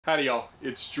Howdy y'all,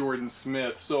 it's Jordan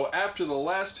Smith. So after the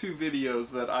last two videos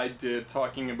that I did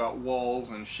talking about walls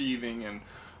and sheathing and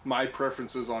my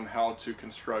preferences on how to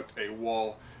construct a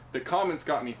wall, the comments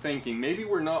got me thinking maybe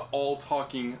we're not all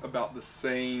talking about the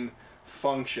same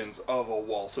functions of a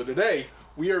wall. So today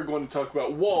we are going to talk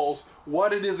about walls.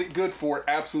 What is it good for?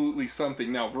 Absolutely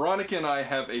something. Now Veronica and I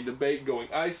have a debate going.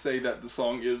 I say that the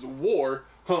song is war,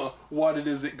 what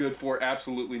is it good for?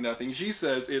 Absolutely nothing. She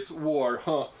says it's war,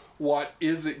 what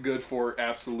is it good for?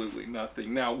 Absolutely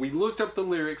nothing. Now, we looked up the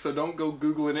lyrics, so don't go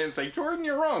Googling it and say, Jordan,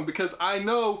 you're wrong, because I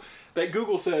know that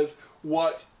Google says,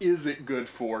 what is it good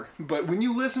for? But when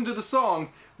you listen to the song,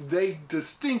 they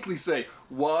distinctly say,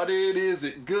 what is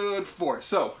it good for?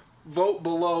 So, vote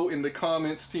below in the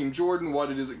comments, Team Jordan, what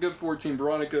is it good for? Team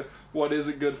Veronica, what is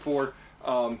it good for?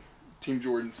 Team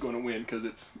Jordan's going to win because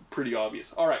it's pretty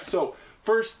obvious. All right, so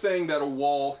first thing that a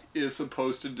wall is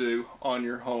supposed to do on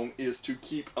your home is to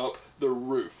keep up the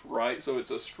roof, right? So it's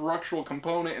a structural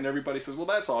component, and everybody says, well,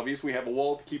 that's obvious. We have a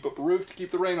wall to keep up a roof to keep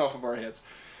the rain off of our heads.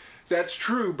 That's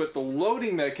true, but the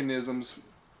loading mechanisms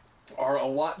are a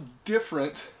lot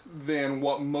different than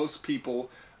what most people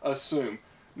assume.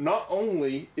 Not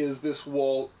only is this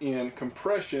wall in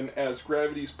compression, as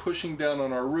gravity's pushing down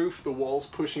on our roof, the wall's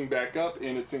pushing back up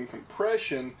and it's in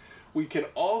compression, we can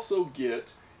also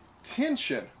get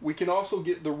tension. We can also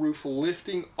get the roof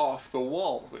lifting off the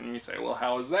wall. And you say, well,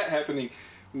 how is that happening?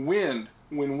 Wind.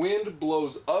 When wind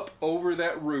blows up over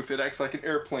that roof, it acts like an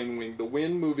airplane wing. The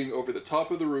wind moving over the top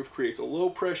of the roof creates a low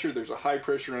pressure, there's a high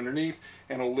pressure underneath,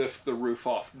 and it'll lift the roof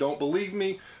off. Don't believe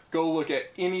me? Go look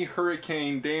at any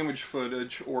hurricane damage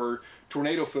footage or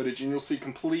tornado footage and you'll see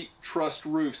complete trussed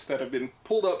roofs that have been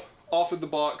pulled up off of the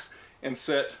box and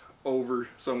set over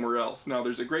somewhere else. Now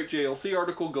there's a great JLC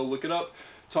article, go look it up,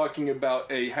 talking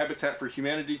about a Habitat for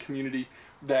Humanity community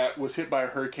that was hit by a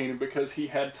hurricane, and because he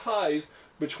had ties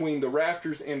between the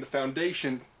rafters and the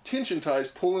foundation, tension ties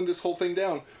pulling this whole thing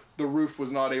down, the roof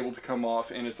was not able to come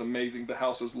off, and it's amazing. The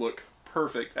houses look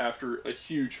perfect after a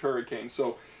huge hurricane.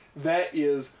 So that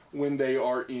is when they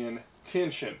are in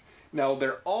tension. Now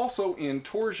they're also in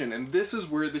torsion, and this is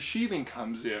where the sheathing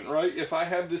comes in, right? If I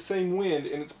have the same wind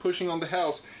and it's pushing on the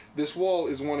house, this wall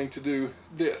is wanting to do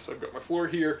this. I've got my floor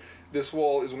here, this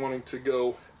wall is wanting to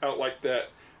go out like that.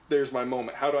 There's my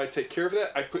moment. How do I take care of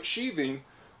that? I put sheathing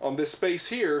on this space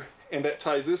here, and that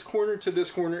ties this corner to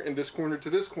this corner and this corner to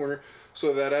this corner,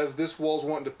 so that as this wall's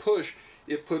wanting to push,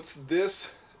 it puts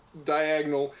this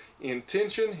diagonal in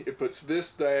tension, it puts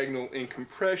this diagonal in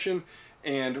compression,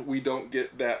 and we don't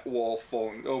get that wall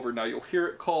falling over. Now you'll hear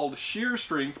it called shear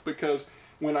strength because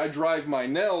when I drive my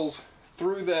nails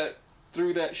through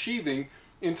that sheathing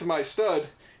into my stud,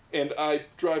 and I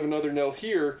drive another nail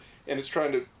here, and it's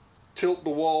trying to tilt the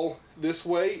wall this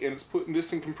way, and it's putting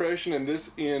this in compression and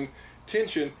this in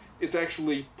tension, it's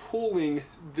actually pulling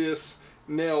this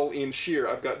nail in shear.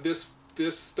 I've got this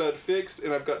stud fixed,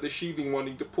 and I've got the sheathing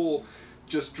wanting to pull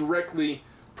just directly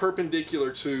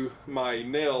perpendicular to my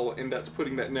nail, and that's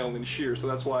putting that nail in shear. So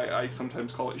that's why I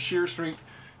sometimes call it shear strength.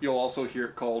 You'll also hear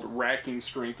it called racking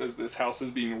strength, as this house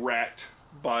is being racked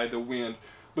by the wind.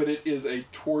 But it is a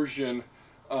torsion,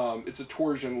 it's a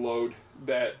torsion load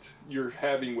that you're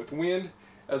having with wind,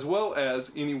 as well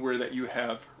as anywhere that you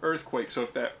have earthquake. So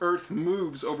if that earth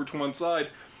moves over to one side,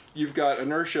 you've got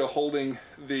inertia holding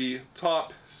the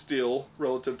top still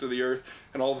relative to the earth,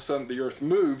 and all of a sudden the earth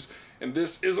moves, and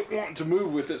this isn't wanting to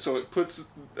move with it, so it puts,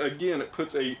 again, it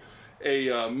puts a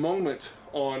moment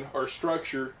on our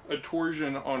structure, a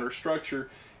torsion on our structure,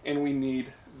 and we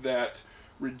need that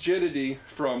rigidity.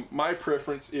 From my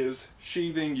preference is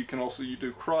sheathing. You can also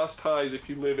do cross ties if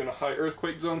you live in a high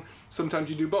earthquake zone. Sometimes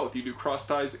you do both. You do cross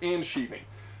ties and sheathing.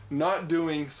 Not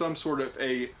doing some sort of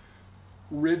a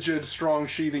rigid, strong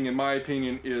sheathing, in my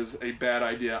opinion, is a bad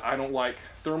idea. I don't like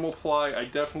thermal ply. I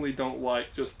definitely don't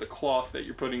like just the cloth that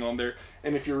you're putting on there.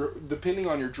 And if you're depending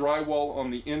on your drywall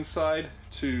on the inside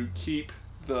to keep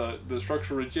the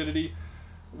structural rigidity,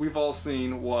 we've all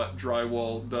seen what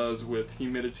drywall does with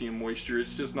humidity and moisture.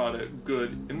 It's just not a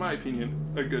good, in my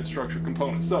opinion, a good structural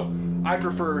component. So I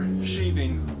prefer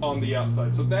sheathing on the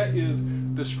outside. So that is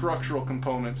the structural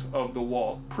components of the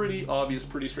wall. Pretty obvious,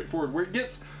 pretty straightforward. Where it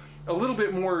gets a little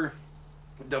bit more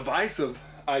divisive,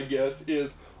 I guess,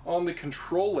 is on the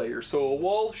control layer. So a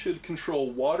wall should control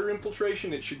water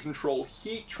infiltration, it should control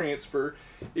heat transfer,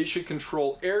 it should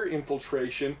control air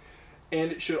infiltration,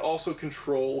 and it should also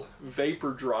control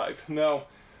vapor drive. Now,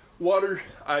 water,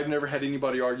 I've never had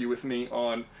anybody argue with me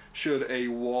on should a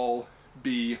wall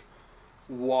be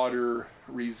water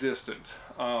resistant.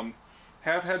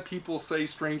 Have had people say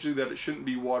strangely that it shouldn't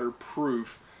be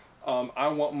waterproof. I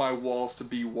want my walls to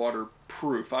be water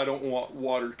proof. I don't want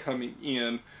water coming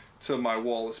in to my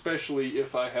wall, especially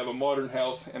if I have a modern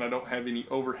house and I don't have any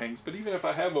overhangs. But even if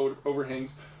I have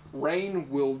overhangs, rain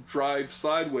will drive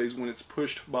sideways when it's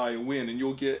pushed by a wind, and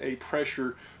you'll get a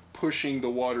pressure pushing the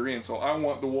water in. So I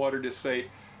want the water to stay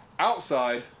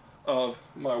outside of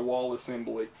my wall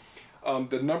assembly.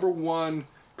 The number one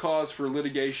cause for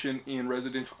litigation in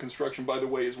residential construction, by the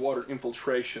way, is water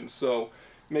infiltration. So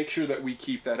make sure that we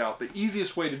keep that out. The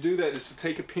easiest way to do that is to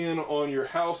take a pin on your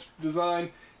house design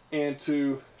and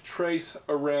to trace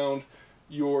around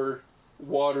your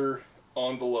water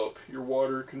envelope, your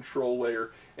water control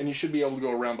layer, and you should be able to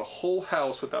go around the whole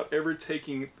house without ever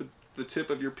taking the tip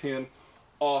of your pin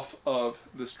off of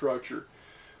the structure.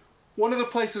 One of the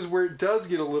places where it does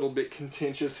get a little bit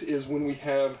contentious is when we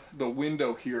have the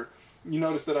window here. You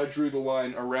notice that I drew the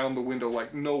line around the window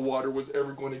like no water was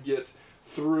ever going to get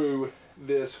through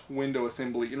this window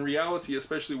assembly. In reality,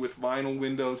 especially with vinyl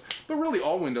windows, but really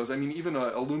all windows, I mean even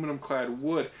aluminum clad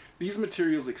wood, these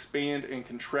materials expand and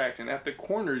contract, and at the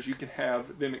corners you can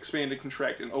have them expand and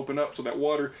contract and open up so that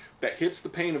water that hits the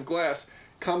pane of glass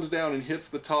comes down and hits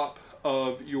the top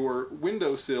of your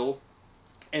windowsill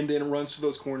and then runs to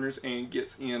those corners and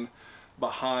gets in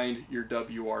behind your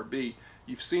WRB.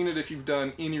 You've seen it if you've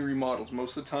done any remodels.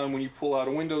 Most of the time when you pull out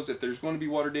of windows, if there's going to be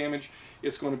water damage,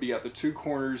 it's going to be at the two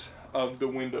corners of the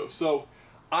window. So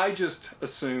I just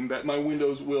assume that my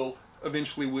windows will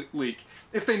eventually leak.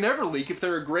 If they never leak, if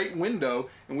they're a great window,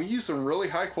 and we use some really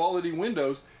high quality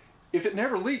windows, if it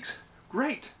never leaks,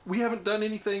 great. We haven't done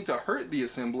anything to hurt the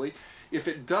assembly. If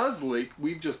it does leak,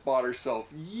 we've just bought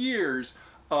ourselves years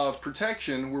of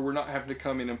protection where we're not having to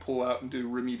come in and pull out and do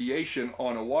remediation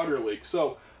on a water leak.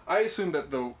 So I assume that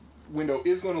the window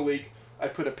is going to leak. I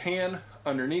put a pan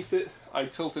underneath it. I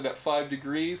tilt it at 5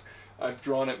 degrees. I've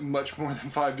drawn it much more than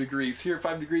 5 degrees. Here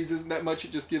 5 degrees isn't that much.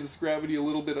 It just gives gravity a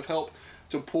little bit of help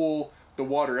to pull the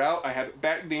water out. I have it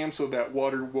back dammed so that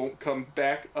water won't come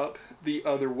back up the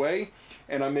other way.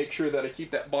 And I make sure that I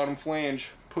keep that bottom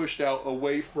flange pushed out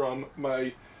away from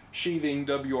my sheathing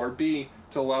WRB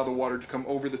to allow the water to come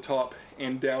over the top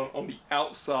and down on the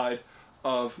outside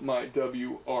of my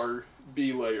WRB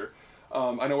layer.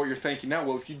 I know what you're thinking now.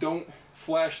 Well, if you don't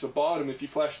flash the bottom, if you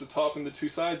flash the top and the two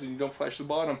sides and you don't flash the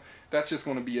bottom, that's just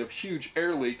going to be a huge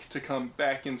air leak to come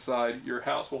back inside your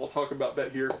house. Well, I'll talk about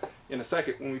that here in a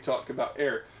second when we talk about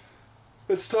air.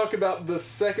 Let's talk about the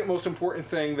second most important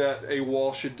thing that a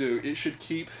wall should do. It should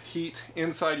keep heat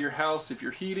inside your house if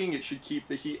you're heating. It should keep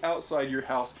the heat outside your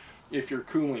house if you're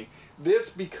cooling.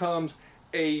 This becomes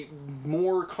a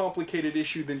more complicated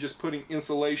issue than just putting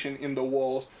insulation in the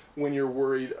walls when you're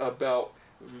worried about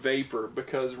vapor,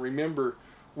 because remember,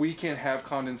 we can have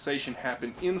condensation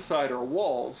happen inside our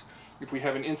walls. If we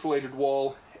have an insulated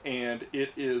wall and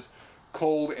it is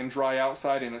cold and dry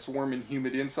outside and it's warm and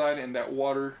humid inside, and that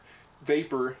water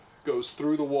vapor goes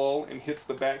through the wall and hits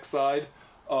the back side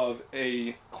of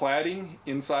a cladding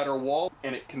inside our wall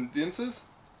and it condenses,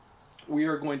 we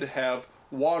are going to have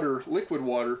water, liquid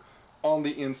water, on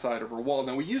the inside of our wall.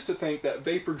 Now, we used to think that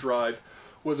vapor drive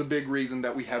was a big reason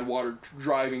that we had water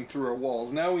driving through our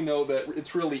walls. Now we know that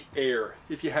it's really air.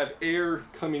 If you have air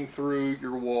coming through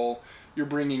your wall, you're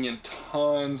bringing in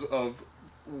tons of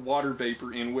water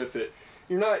vapor in with it.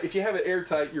 If you have it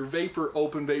airtight, your vapor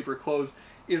open, vapor close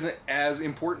isn't as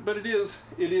important, but it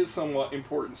is somewhat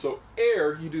important. So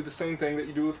air, you do the same thing that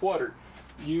you do with water.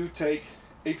 You take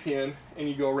a pin and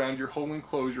you go around your whole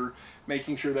enclosure,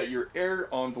 making sure that your air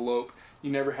envelope, you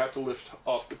never have to lift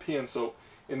off the pin. So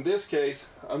in this case,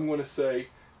 I'm going to say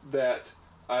that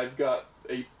I've got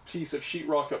a piece of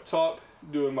sheetrock up top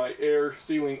doing my air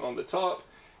sealing on the top,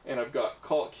 and I've got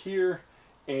caulk here,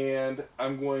 and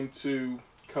I'm going to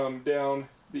come down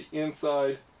the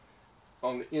inside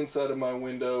on the inside of my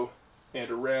window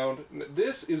and around.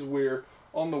 This is where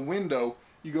on the window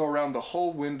you go around the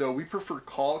whole window. We prefer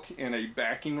caulk and a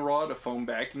backing rod, a foam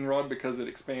backing rod, because it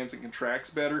expands and contracts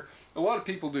better. A lot of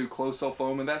people do closed-cell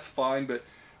foam, and that's fine, but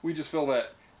we just feel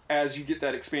that as you get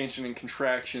that expansion and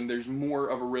contraction, there's more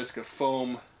of a risk of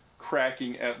foam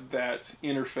cracking at that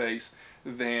interface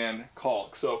than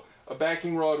caulk. So a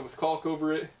backing rod with caulk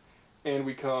over it, and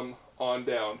we come on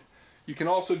down. You can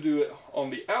also do it on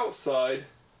the outside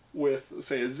with,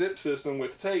 say, a zip system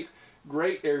with tape.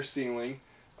 Great air sealing.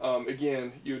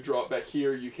 Again, you draw it back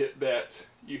here, you hit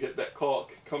that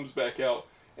caulk, comes back out,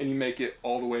 and you make it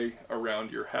all the way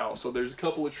around your house. So there's a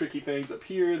couple of tricky things up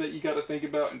here that you got to think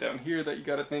about, and down here that you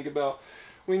got to think about.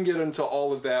 We can get into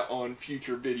all of that on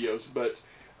future videos, but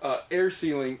air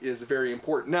sealing is very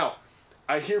important. Now,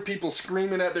 I hear people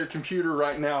screaming at their computer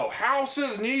right now,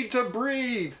 houses need to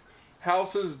breathe.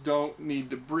 Houses don't need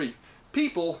to breathe.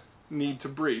 People need to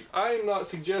breathe. I am not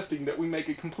suggesting that we make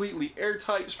a completely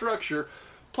airtight structure,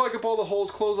 plug up all the holes,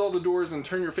 close all the doors, and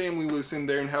turn your family loose in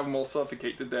there and have them all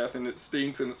suffocate to death, and it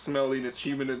stinks and it's smelly and it's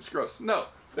humid and it's gross. No,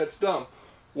 that's dumb.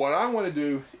 What I want to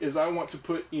do is I want to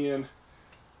put in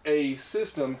a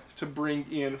system to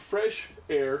bring in fresh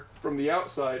air from the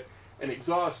outside and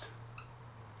exhaust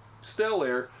stale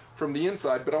air from the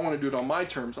inside, but I want to do it on my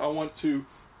terms. I want to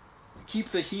keep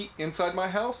the heat inside my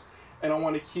house, and I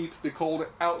want to keep the cold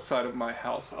outside of my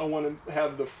house. I want to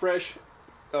have the fresh,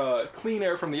 clean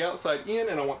air from the outside in,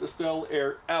 and I want the stale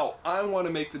air out. I want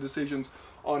to make the decisions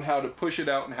on how to push it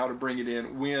out and how to bring it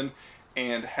in, when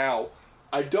and how.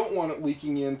 I don't want it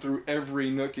leaking in through every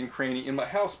nook and cranny in my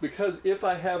house, because if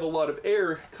I have a lot of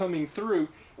air coming through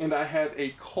and I have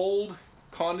a cold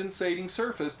condensating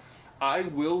surface, I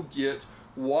will get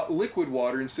liquid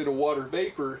water instead of water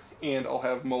vapor, and I'll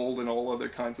have mold and all other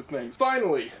kinds of things.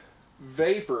 Finally,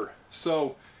 vapor.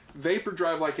 So vapor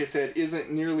drive, like I said,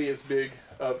 isn't nearly as big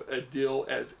of a deal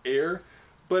as air,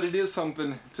 but it is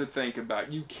something to think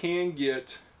about. You can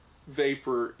get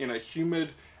vapor in a humid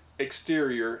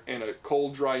exterior and a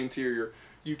cold, dry interior.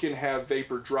 You can have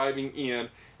vapor driving in,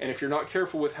 and if you're not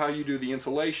careful with how you do the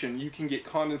insulation, you can get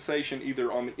condensation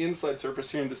either on the inside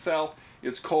surface. Here in the south,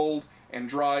 it's cold and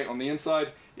dry on the inside,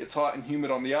 it's hot and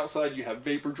humid on the outside. You have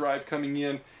vapor drive coming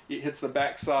in, it hits the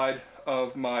back side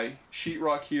of my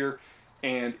sheetrock here,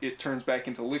 and it turns back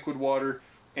into liquid water,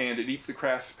 and it eats the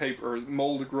craft paper, or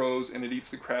mold grows and it eats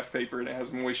the craft paper, and it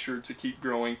has moisture to keep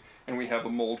growing, and we have a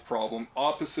mold problem.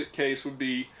 Opposite case would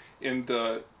be in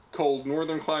the cold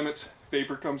northern climates.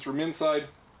 Vapor comes from inside,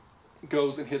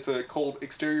 goes and hits a cold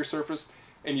exterior surface,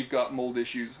 and you've got mold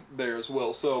issues there as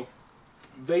well. So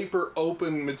vapor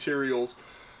open materials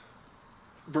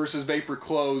versus vapor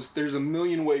closed, there's a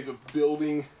million ways of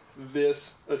building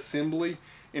this assembly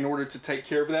in order to take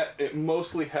care of that. It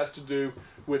mostly has to do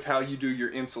with how you do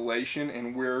your insulation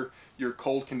and where your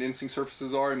cold condensing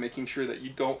surfaces are, and making sure that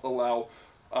you don't allow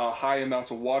high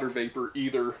amounts of water vapor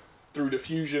either through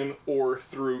diffusion or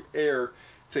through air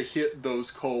to hit those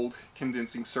cold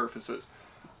condensing surfaces.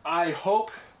 I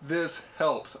hope this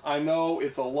helps. I know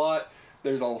it's a lot.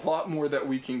 There's a lot more that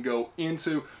we can go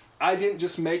into. I didn't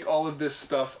just make all of this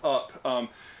stuff up.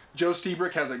 Joe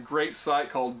Stebrick has a great site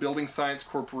called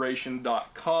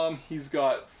buildingsciencecorporation.com. He's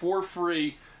got, for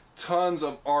free, tons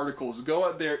of articles. Go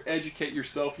out there, educate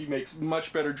yourself. He makes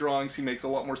much better drawings. He makes a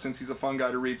lot more sense. He's a fun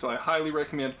guy to read, so I highly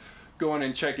recommend going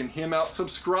and checking him out.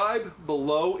 Subscribe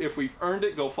below if we've earned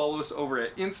it. Go follow us over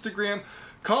at Instagram.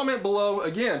 Comment below,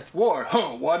 again,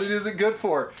 what is it good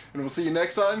for? And we'll see you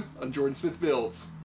next time on Jordan Smith Builds.